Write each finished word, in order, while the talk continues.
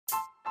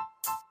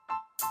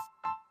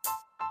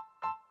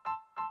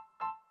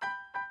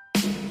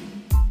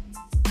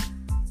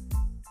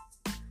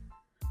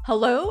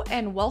Hello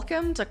and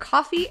welcome to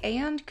Coffee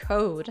and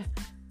Code.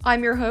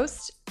 I'm your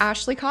host,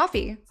 Ashley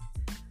Coffee.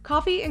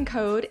 Coffee and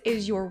Code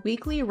is your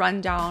weekly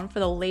rundown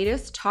for the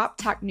latest top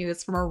tech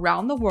news from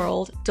around the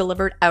world,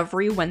 delivered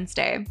every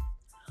Wednesday.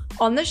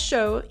 On this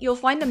show, you'll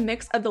find a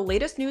mix of the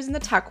latest news in the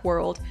tech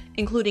world,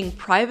 including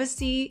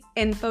privacy,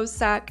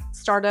 infosec,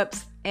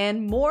 startups,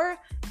 and more,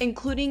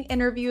 including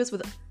interviews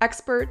with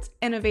experts,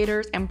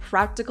 innovators, and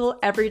practical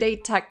everyday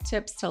tech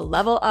tips to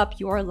level up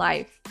your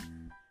life.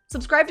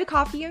 Subscribe to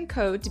Coffee and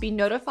Code to be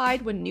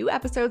notified when new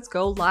episodes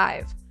go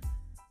live.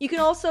 You can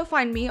also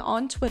find me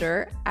on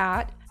Twitter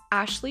at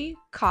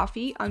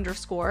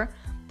AshleyCoffee_.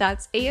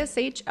 That's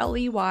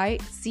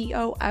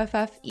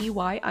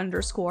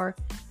ASHLEYCOFFEY_.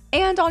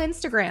 And on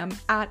Instagram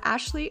at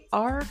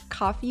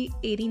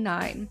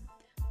AshleyRCoffee89.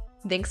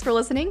 Thanks for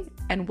listening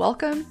and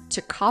welcome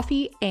to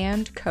Coffee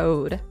and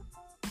Code.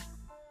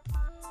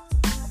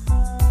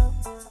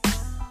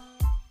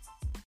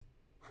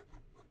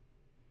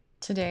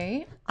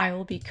 Today, I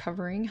will be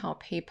covering how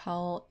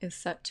PayPal is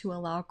set to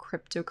allow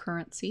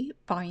cryptocurrency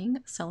buying,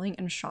 selling,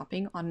 and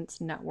shopping on its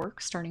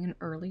network starting in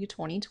early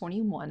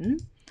 2021.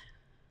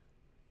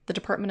 The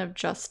Department of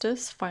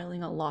Justice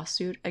filing a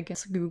lawsuit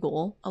against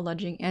Google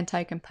alleging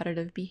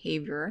anti-competitive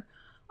behavior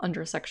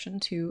under Section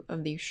 2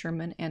 of the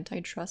Sherman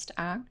Antitrust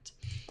Act,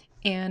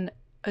 and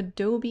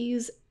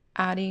Adobe's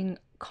adding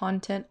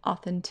content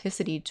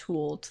authenticity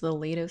tool to the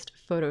latest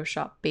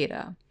Photoshop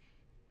beta.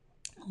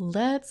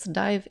 Let's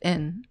dive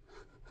in.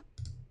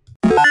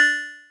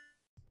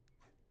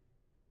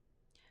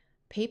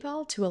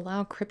 PayPal to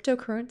allow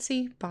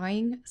cryptocurrency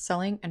buying,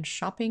 selling, and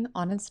shopping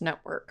on its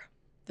network.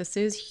 This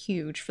is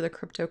huge for the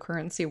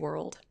cryptocurrency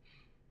world.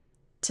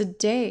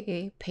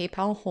 Today,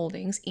 PayPal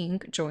Holdings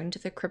Inc. joined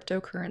the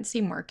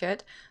cryptocurrency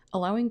market,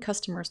 allowing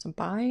customers to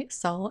buy,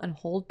 sell, and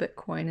hold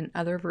Bitcoin and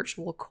other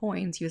virtual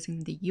coins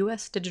using the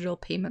U.S. digital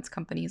payments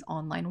company's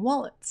online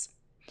wallets.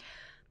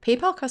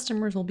 PayPal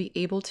customers will be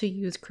able to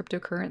use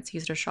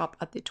cryptocurrencies to shop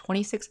at the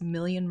 26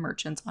 million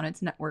merchants on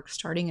its network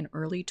starting in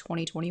early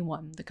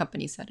 2021, the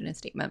company said in a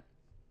statement.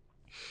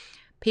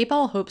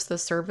 PayPal hopes the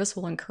service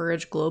will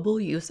encourage global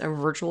use of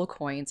virtual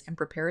coins and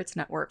prepare its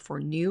network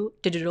for new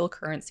digital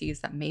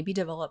currencies that may be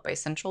developed by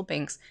central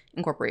banks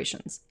and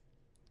corporations.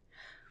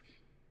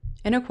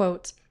 In a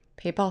quote,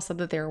 PayPal said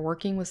that they are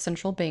working with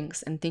central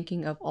banks and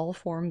thinking of all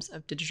forms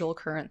of digital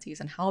currencies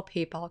and how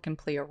PayPal can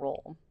play a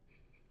role.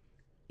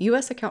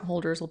 U.S. account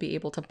holders will be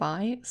able to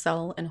buy,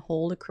 sell, and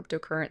hold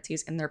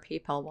cryptocurrencies in their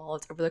PayPal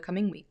wallets over the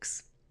coming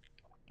weeks.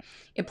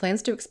 It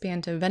plans to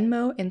expand to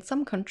Venmo in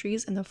some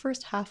countries in the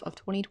first half of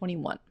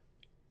 2021.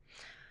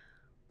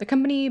 The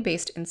company,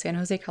 based in San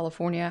Jose,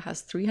 California,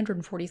 has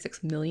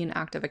 346 million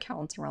active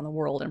accounts around the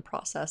world and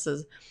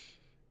processes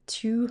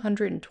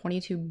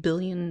 $222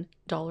 billion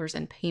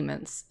in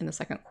payments in the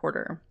second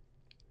quarter.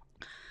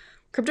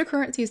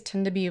 Cryptocurrencies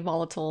tend to be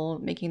volatile,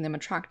 making them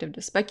attractive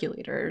to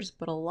speculators,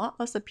 but a lot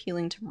less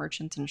appealing to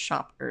merchants and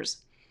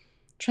shoppers.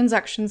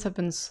 Transactions have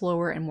been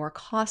slower and more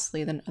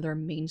costly than other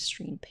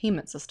mainstream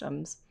payment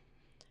systems.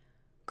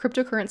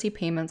 Cryptocurrency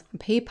payments on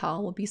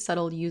PayPal will be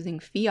settled using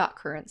fiat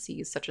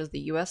currencies such as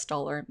the US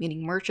dollar,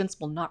 meaning merchants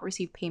will not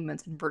receive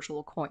payments in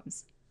virtual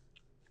coins.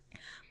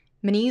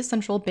 Many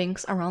central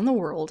banks around the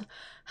world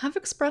have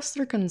expressed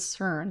their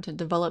concern to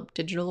develop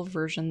digital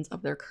versions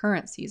of their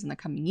currencies in the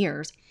coming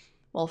years,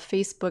 while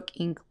Facebook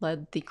Inc.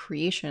 led the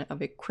creation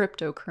of a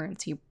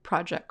cryptocurrency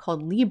project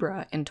called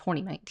Libra in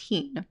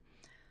 2019.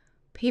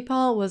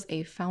 PayPal was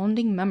a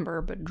founding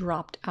member but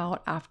dropped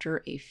out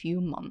after a few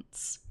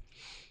months.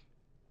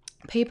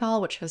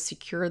 PayPal, which has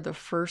secured the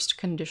first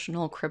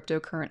conditional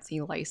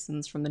cryptocurrency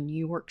license from the New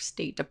York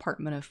State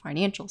Department of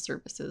Financial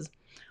Services,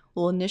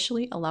 will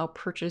initially allow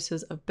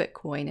purchases of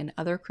Bitcoin and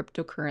other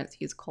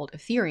cryptocurrencies called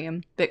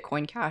Ethereum,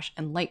 Bitcoin Cash,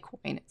 and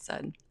Litecoin, it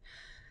said,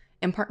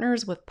 and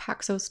partners with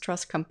Paxos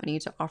Trust Company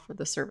to offer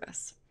the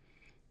service.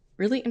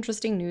 Really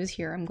interesting news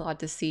here. I'm glad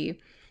to see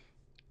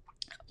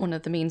one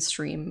of the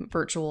mainstream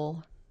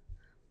virtual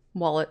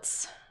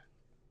wallets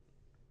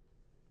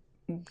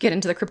get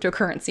into the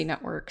cryptocurrency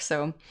network.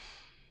 So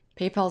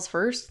PayPal's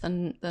first,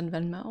 then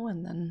Venmo,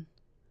 and then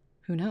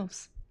who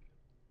knows?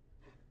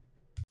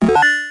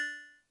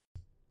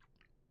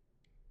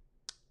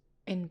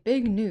 In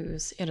big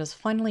news, it has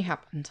finally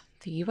happened.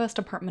 The U.S.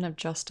 Department of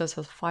Justice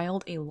has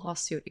filed a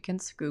lawsuit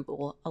against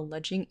Google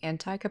alleging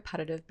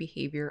anti-competitive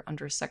behavior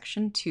under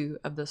Section 2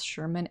 of the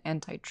Sherman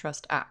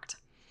Antitrust Act.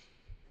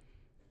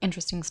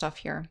 Interesting stuff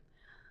here.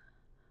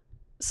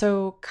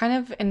 So, kind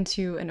of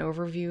into an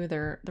overview,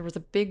 there was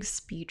a big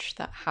speech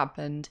that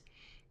happened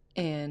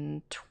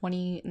in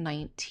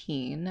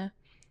 2019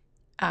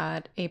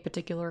 at a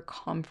particular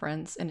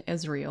conference in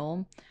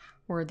Israel,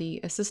 where the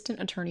Assistant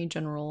Attorney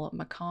General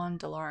Makan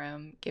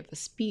Delaram gave a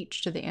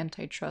speech to the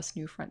Antitrust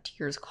New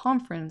Frontiers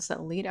conference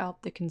that laid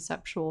out the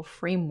conceptual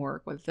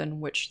framework within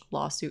which the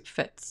lawsuit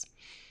fits.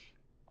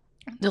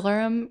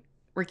 Delaram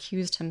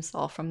recused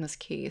himself from this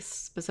case,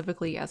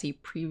 specifically as he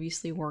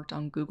previously worked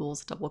on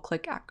Google's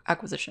DoubleClick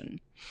acquisition.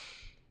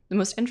 The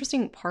most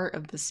interesting part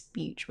of the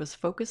speech was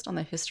focused on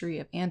the history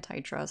of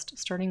antitrust,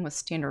 starting with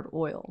Standard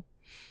Oil.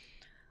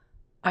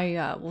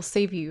 I will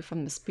save you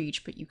from the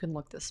speech, but you can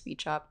look this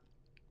speech up.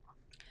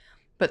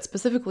 But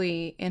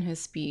specifically in his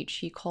speech,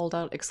 he called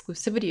out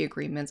exclusivity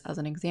agreements as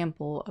an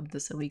example of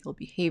this illegal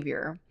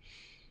behavior.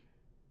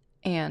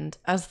 And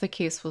as the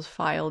case was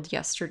filed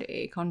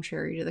yesterday,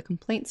 contrary to the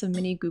complaints of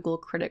many Google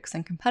critics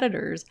and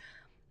competitors,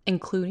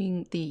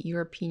 including the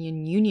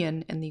European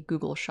Union in the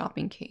Google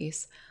shopping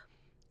case,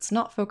 it's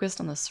not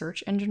focused on the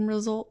search engine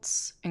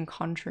results, and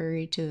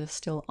contrary to the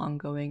still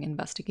ongoing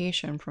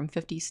investigation from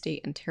 50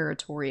 state and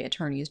territory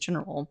attorneys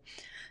general,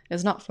 it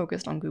is not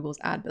focused on Google's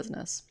ad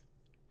business.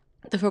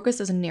 The focus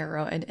is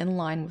narrow and in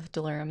line with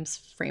Delorme's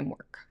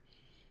framework.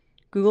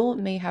 Google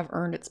may have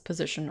earned its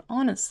position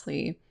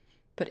honestly,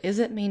 but is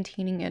it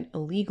maintaining it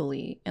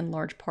illegally, in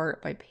large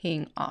part by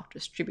paying off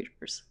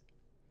distributors?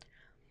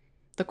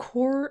 The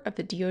core of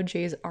the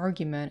DOJ's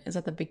argument is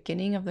at the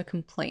beginning of the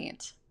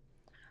complaint.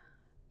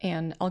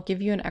 And I'll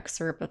give you an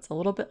excerpt that's a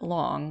little bit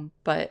long,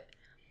 but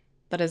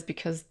that is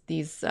because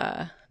these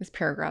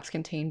paragraphs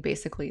contain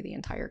basically the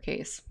entire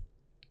case.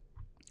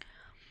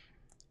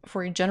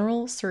 For a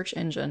general search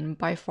engine,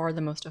 by far the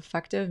most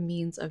effective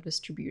means of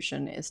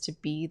distribution is to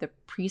be the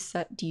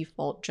preset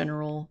default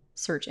general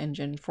search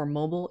engine for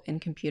mobile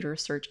and computer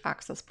search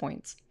access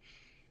points.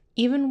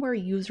 Even where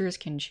users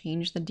can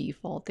change the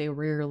default, they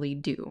rarely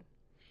do.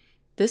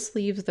 This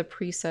leaves the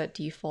preset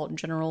default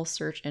general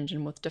search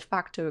engine with de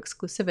facto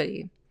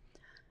exclusivity.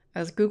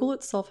 As Google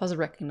itself has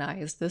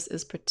recognized, this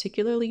is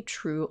particularly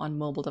true on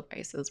mobile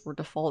devices where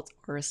defaults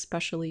are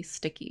especially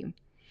sticky.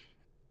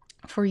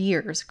 For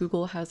years,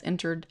 Google has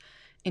entered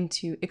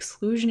into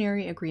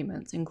exclusionary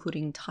agreements,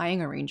 including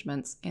tying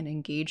arrangements, and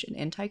engaged in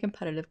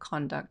anti-competitive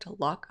conduct to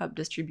lock up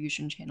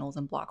distribution channels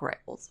and block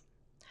rivals.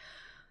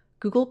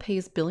 Google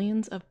pays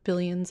billions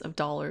of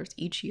dollars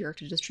each year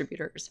to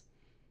distributors,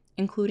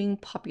 including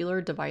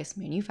popular device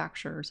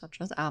manufacturers such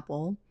as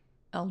Apple,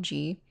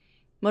 LG,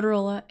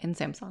 Motorola, and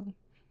Samsung.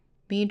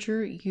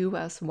 Major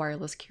U.S.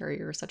 wireless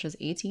carriers such as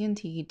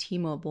AT&T,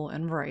 T-Mobile,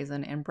 and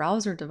Verizon, and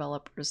browser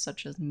developers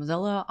such as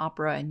Mozilla,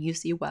 Opera, and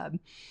UC Web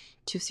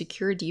to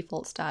secure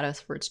default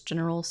status for its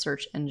general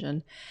search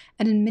engine,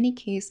 and in many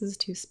cases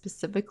to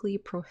specifically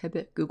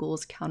prohibit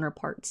Google's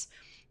counterparts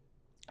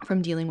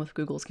from dealing with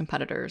Google's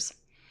competitors.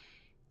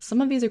 Some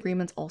of these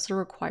agreements also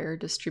require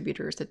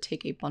distributors to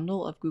take a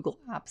bundle of Google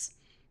apps,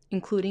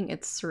 including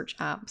its search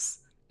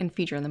apps, and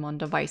feature them on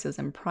devices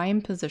in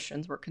prime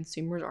positions where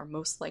consumers are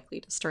most likely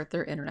to start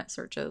their internet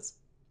searches.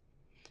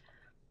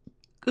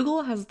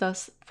 Google has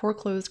thus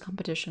foreclosed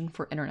competition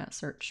for internet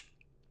search.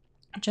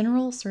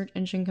 General search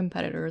engine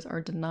competitors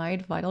are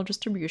denied vital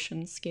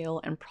distribution,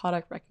 scale, and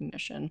product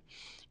recognition,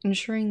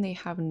 ensuring they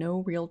have no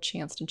real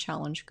chance to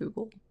challenge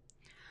Google.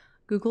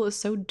 Google is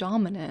so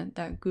dominant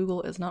that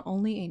Google is not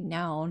only a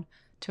noun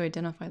to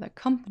identify the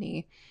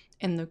company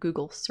in the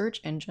Google search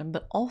engine,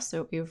 but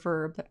also a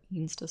verb that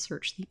means to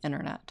search the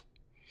internet.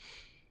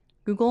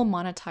 Google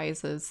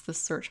monetizes the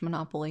search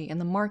monopoly in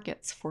the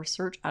markets for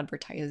search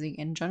advertising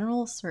and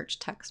general search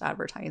text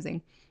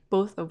advertising,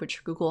 both of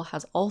which Google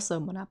has also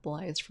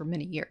monopolized for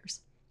many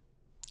years.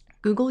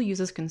 Google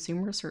uses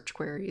consumer search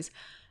queries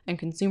and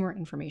consumer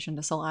information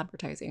to sell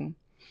advertising.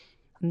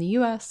 In the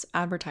US,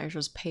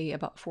 advertisers pay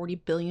about $40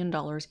 billion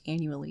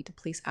annually to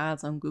place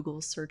ads on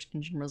Google's search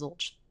engine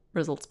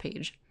results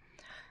page.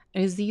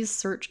 It is these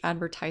search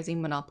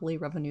advertising monopoly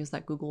revenues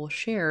that Google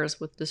shares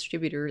with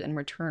distributors in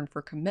return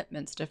for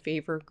commitments to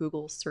favor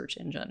Google's search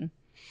engine.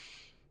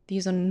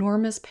 These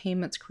enormous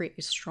payments create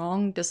a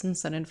strong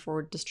disincentive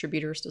for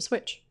distributors to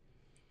switch.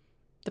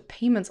 The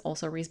payments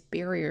also raise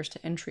barriers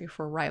to entry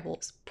for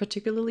rivals,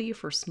 particularly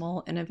for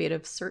small,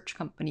 innovative search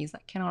companies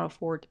that cannot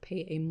afford to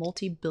pay a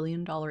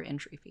multi-billion-dollar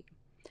entry fee.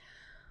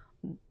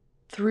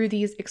 Through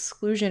these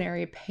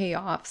exclusionary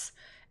payoffs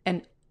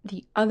and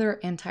the other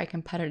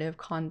anti-competitive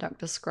conduct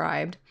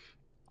described,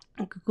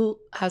 Google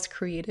has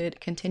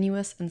created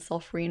continuous and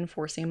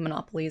self-reinforcing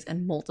monopolies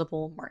in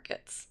multiple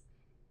markets.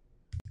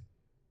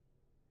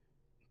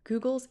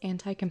 Google's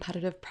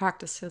anti-competitive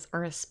practices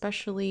are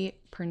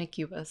especially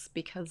pernicious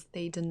because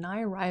they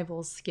deny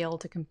rivals scale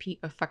to compete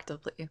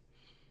effectively.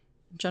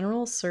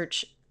 General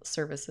search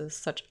services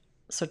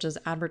such as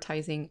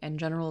advertising and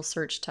general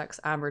search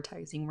text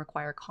advertising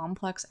require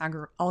complex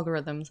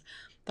algorithms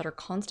that are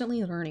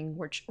constantly learning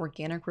which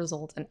organic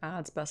results and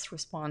ads best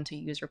respond to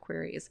user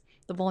queries.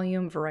 The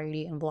volume,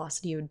 variety, and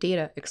velocity of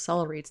data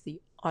accelerates the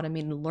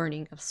automated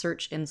learning of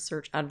search and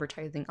search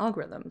advertising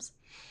algorithms.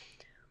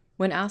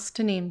 When asked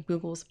to name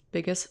Google's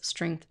biggest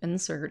strength in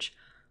search,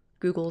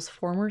 Google's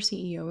former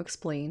CEO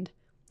explained,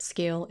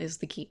 "Scale is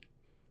the key.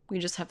 We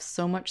just have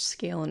so much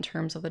scale in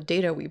terms of the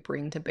data we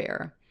bring to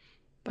bear.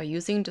 By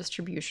using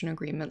distribution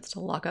agreements to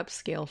lock up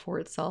scale for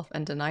itself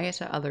and deny it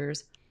to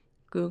others,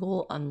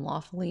 Google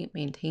unlawfully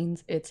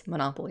maintains its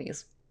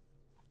monopolies."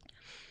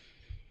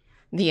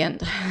 The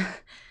end.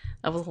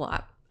 That was a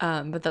lot,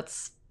 but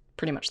that's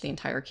pretty much the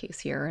entire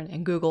case here.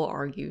 And Google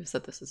argues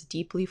that this is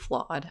deeply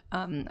flawed,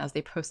 as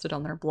they posted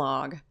on their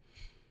blog.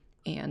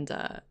 And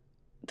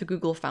the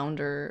Google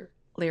founder,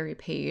 Larry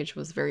Page,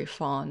 was very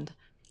fond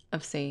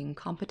of saying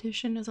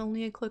competition is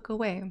only a click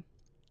away.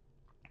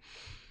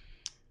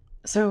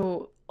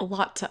 So, a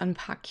lot to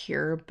unpack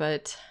here,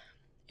 but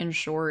in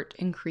short,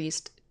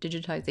 increased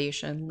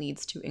digitization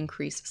leads to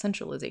increased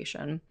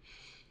centralization.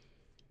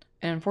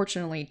 And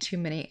unfortunately, too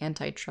many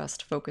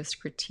antitrust focused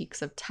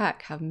critiques of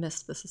tech have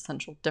missed this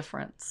essential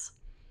difference.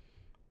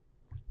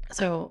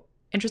 So,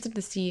 interested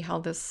to see how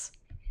this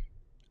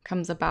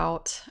comes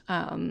about.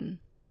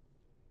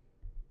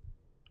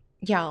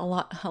 Yeah, a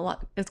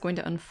lot is going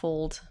to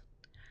unfold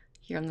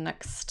here in the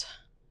next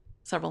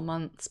several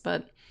months,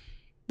 but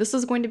this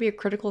is going to be a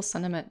critical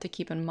sentiment to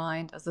keep in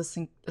mind as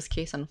this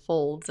case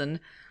unfolds. And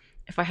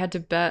if I had to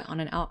bet on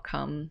an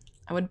outcome,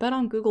 I would bet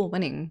on Google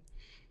winning.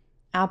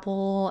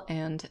 Apple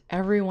and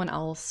everyone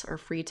else are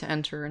free to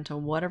enter into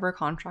whatever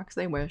contracts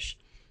they wish,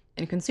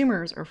 and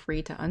consumers are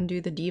free to undo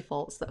the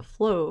defaults that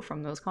flow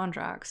from those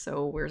contracts.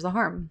 So where's the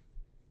harm?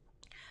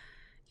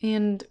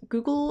 And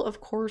Google, of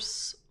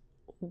course,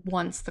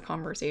 wants the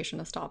conversation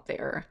to stop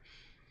there.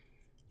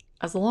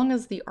 As long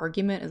as the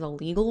argument is a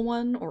legal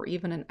one or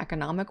even an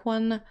economic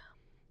one,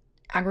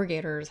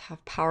 aggregators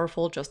have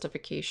powerful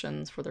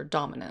justifications for their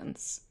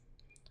dominance.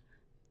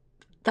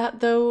 That,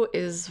 though,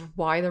 is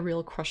why the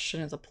real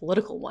question is a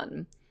political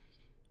one.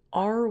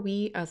 Are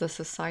we as a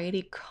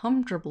society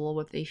comfortable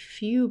with a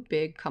few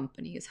big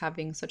companies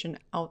having such an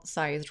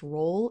outsized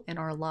role in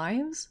our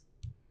lives?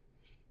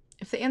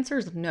 If the answer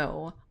is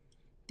no,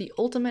 the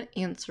ultimate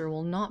answer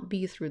will not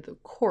be through the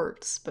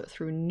courts, but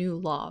through new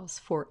laws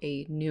for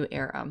a new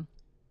era.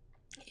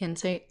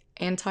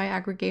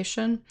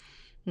 Anti-aggregation,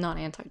 not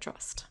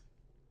antitrust.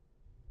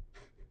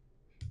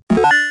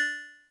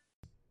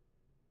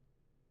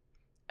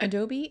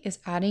 Adobe is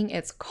adding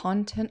its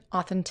content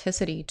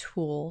authenticity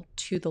tool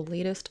to the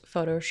latest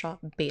Photoshop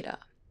beta.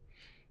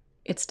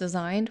 It's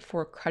designed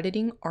for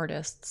crediting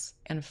artists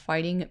and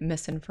fighting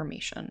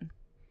misinformation.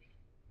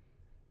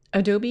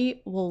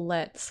 Adobe will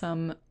let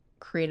some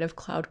Creative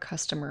Cloud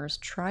customers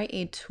try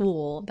a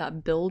tool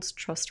that builds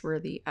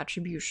trustworthy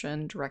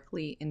attribution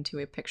directly into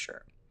a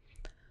picture.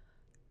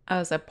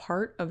 As a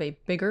part of a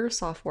bigger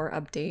software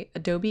update,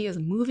 Adobe is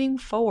moving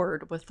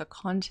forward with the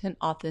Content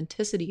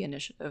Authenticity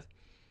Initiative,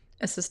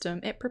 a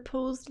system it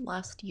proposed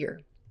last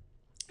year.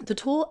 The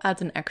tool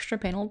adds an extra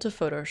panel to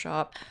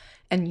Photoshop,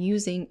 and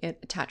using it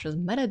attaches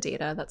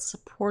metadata that's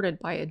supported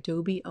by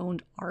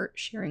Adobe-owned art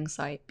sharing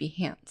site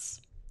Behance.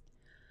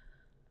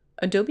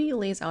 Adobe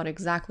lays out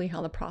exactly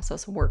how the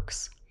process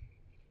works.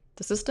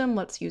 The system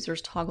lets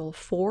users toggle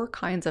 4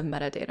 kinds of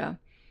metadata: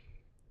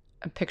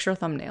 a picture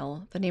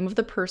thumbnail, the name of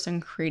the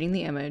person creating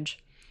the image,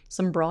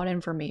 some broad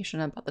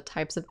information about the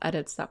types of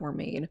edits that were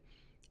made,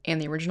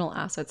 and the original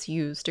assets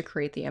used to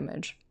create the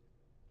image.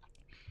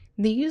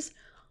 These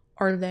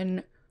are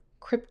then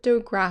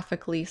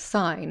cryptographically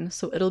signed,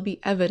 so it'll be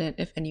evident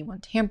if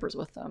anyone tampers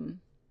with them.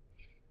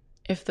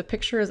 If the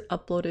picture is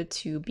uploaded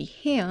to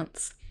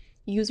Behance,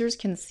 users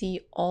can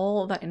see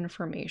all that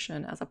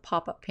information as a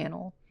pop-up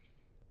panel,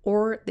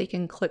 or they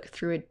can click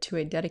through it to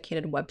a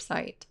dedicated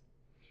website.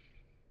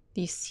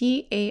 The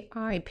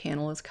CAI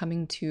panel is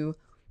coming to,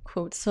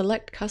 quote,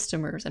 select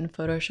customers in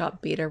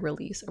Photoshop beta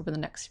release over the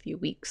next few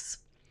weeks.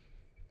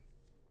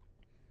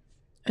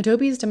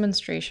 Adobe's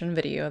demonstration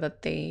video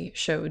that they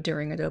showed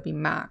during Adobe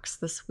Max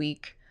this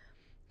week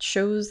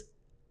shows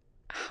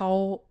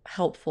how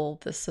helpful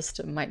this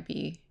system might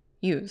be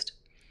used.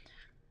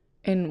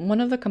 In one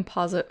of the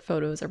composite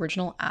photos,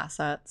 original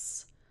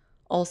assets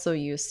also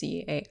use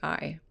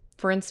CAI.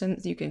 For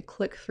instance, you can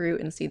click through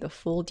and see the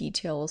full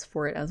details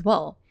for it as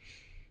well,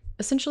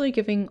 essentially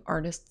giving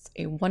artists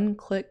a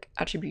one-click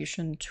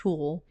attribution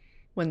tool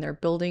when they're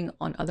building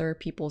on other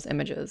people's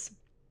images.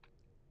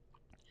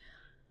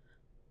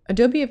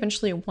 Adobe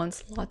eventually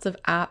wants lots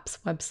of apps,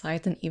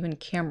 websites, and even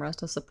cameras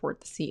to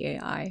support the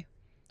CAI,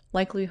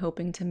 likely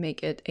hoping to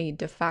make it a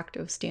de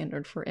facto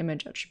standard for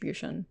image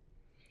attribution.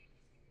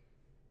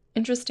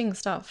 Interesting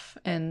stuff,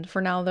 and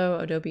for now though,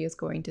 Adobe is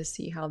going to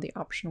see how the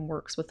option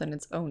works within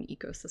its own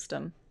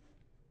ecosystem.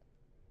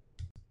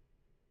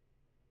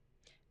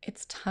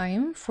 It's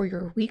time for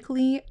your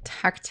weekly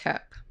tech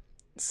tip.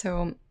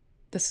 So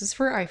this is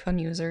for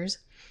iPhone users,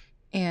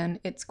 and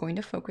it's going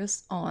to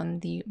focus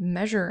on the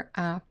Measure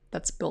app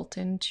that's built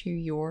into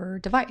your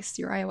device,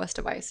 your iOS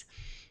device.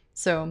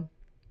 So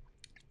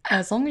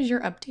as long as you're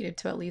updated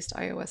to at least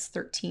iOS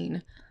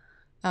 13,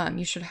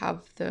 you should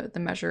have the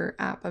Measure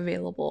app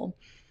available.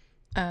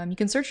 You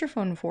can search your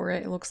phone for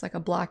it. It looks like a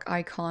black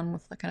icon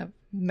with a kind of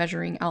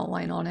measuring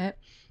outline on it.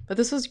 But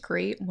this is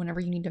great whenever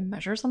you need to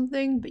measure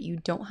something, but you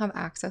don't have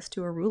access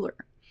to a ruler.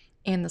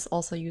 And this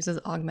also uses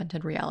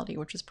augmented reality,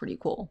 which is pretty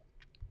cool.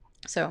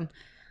 So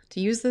to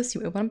use this,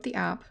 you open up the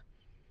app,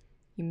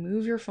 you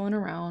move your phone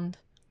around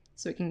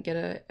so it can get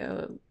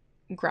a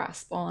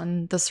grasp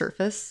on the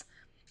surface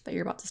that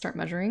you're about to start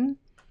measuring.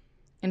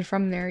 And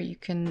from there, you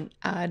can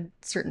add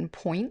certain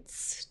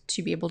points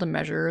to be able to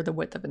measure the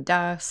width of a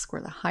desk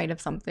or the height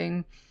of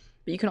something.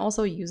 But you can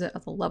also use it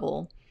as a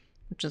level,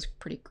 which is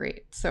pretty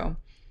great. So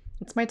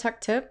It's my tech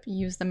tip.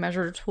 Use the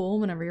measure tool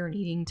whenever you're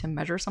needing to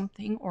measure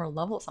something or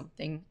level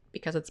something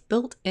because it's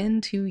built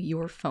into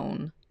your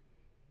phone.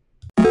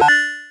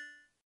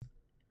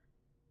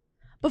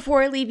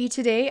 Before I leave you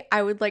today,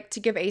 I would like to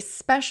give a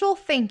special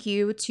thank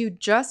you to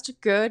Just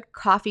Good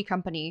Coffee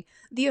Company,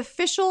 the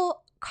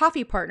official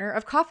coffee partner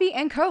of Coffee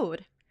and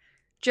Code.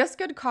 Just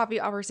Good Coffee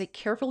offers a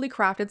carefully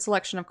crafted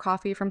selection of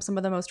coffee from some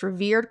of the most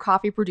revered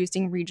coffee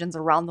producing regions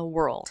around the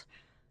world.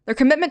 Their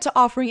commitment to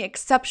offering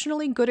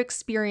exceptionally good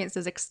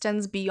experiences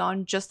extends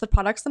beyond just the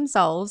products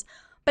themselves,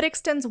 but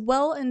extends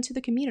well into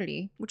the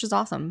community, which is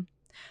awesome.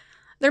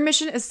 Their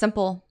mission is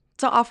simple: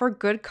 to offer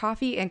good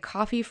coffee and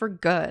coffee for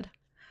good.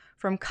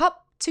 From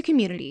cup to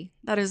community,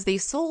 that is the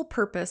sole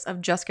purpose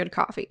of Just Good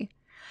Coffee.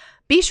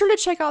 Be sure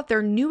to check out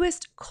their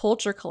newest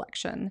Culture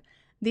Collection.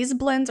 These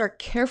blends are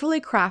carefully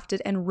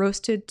crafted and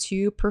roasted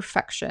to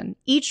perfection,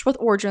 each with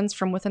origins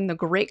from within the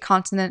great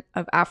continent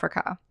of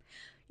Africa.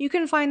 You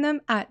can find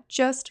them at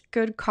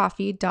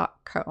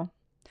justgoodcoffee.co.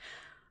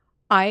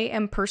 I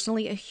am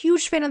personally a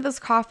huge fan of this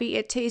coffee.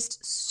 It tastes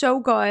so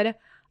good.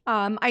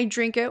 I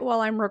drink it while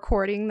I'm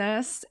recording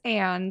this,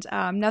 and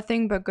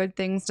nothing but good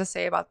things to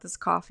say about this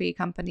coffee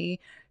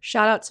company.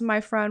 Shout out to my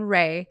friend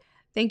Ray.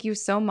 Thank you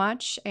so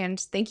much, and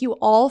thank you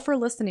all for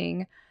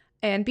listening.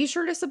 And be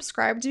sure to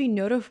subscribe to be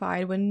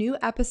notified when new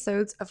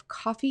episodes of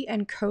Coffee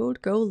and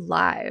Code go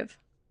live.